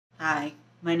Hi,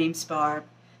 my name's Barb.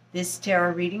 This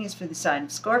tarot reading is for the sign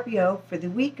of Scorpio for the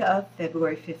week of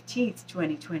February 15th,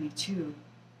 2022.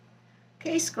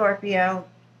 Okay, Scorpio,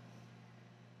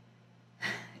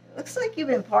 it looks like you've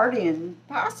been partying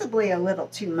possibly a little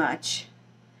too much,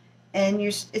 and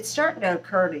it's starting to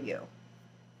occur to you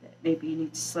that maybe you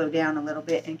need to slow down a little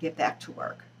bit and get back to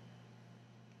work.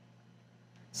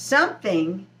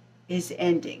 Something is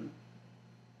ending,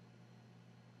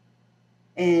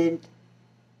 and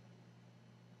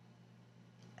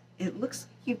it looks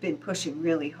like you've been pushing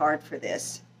really hard for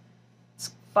this.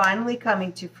 It's finally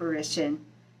coming to fruition,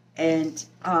 and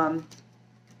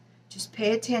just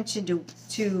pay attention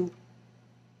to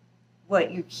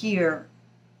what you hear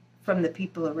from the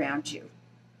people around you.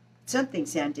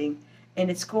 Something's ending, and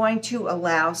it's going to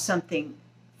allow something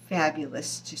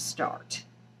fabulous to start.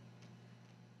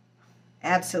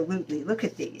 Absolutely. Look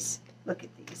at these. Look at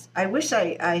these. I wish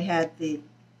I had the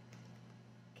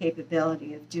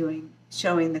capability of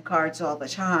showing the cards all the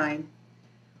time.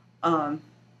 I've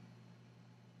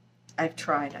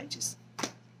tried. What are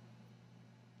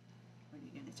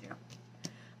you going to do?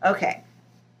 Okay.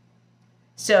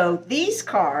 So these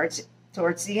cards,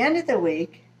 towards the end of the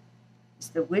week, is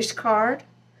the Wish card,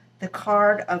 the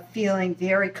card of feeling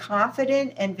very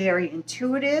confident and very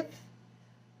intuitive,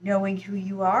 knowing who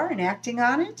you are and acting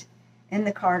on it, and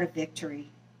the card of Victory.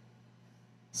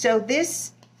 So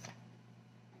this,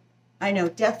 I know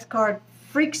Death card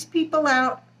freaks people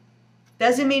out.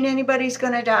 Doesn't mean anybody's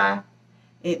going to die.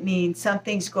 It means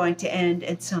something's going to end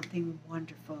and something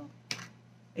wonderful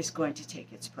is going to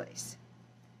take its place.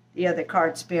 The other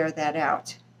cards bear that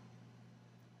out.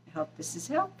 I hope this is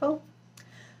helpful.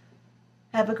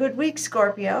 Have a good week,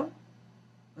 Scorpio.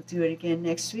 We'll do it again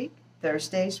next week.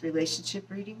 Thursdays, relationship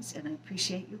readings, and I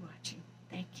appreciate you watching.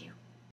 Thank you.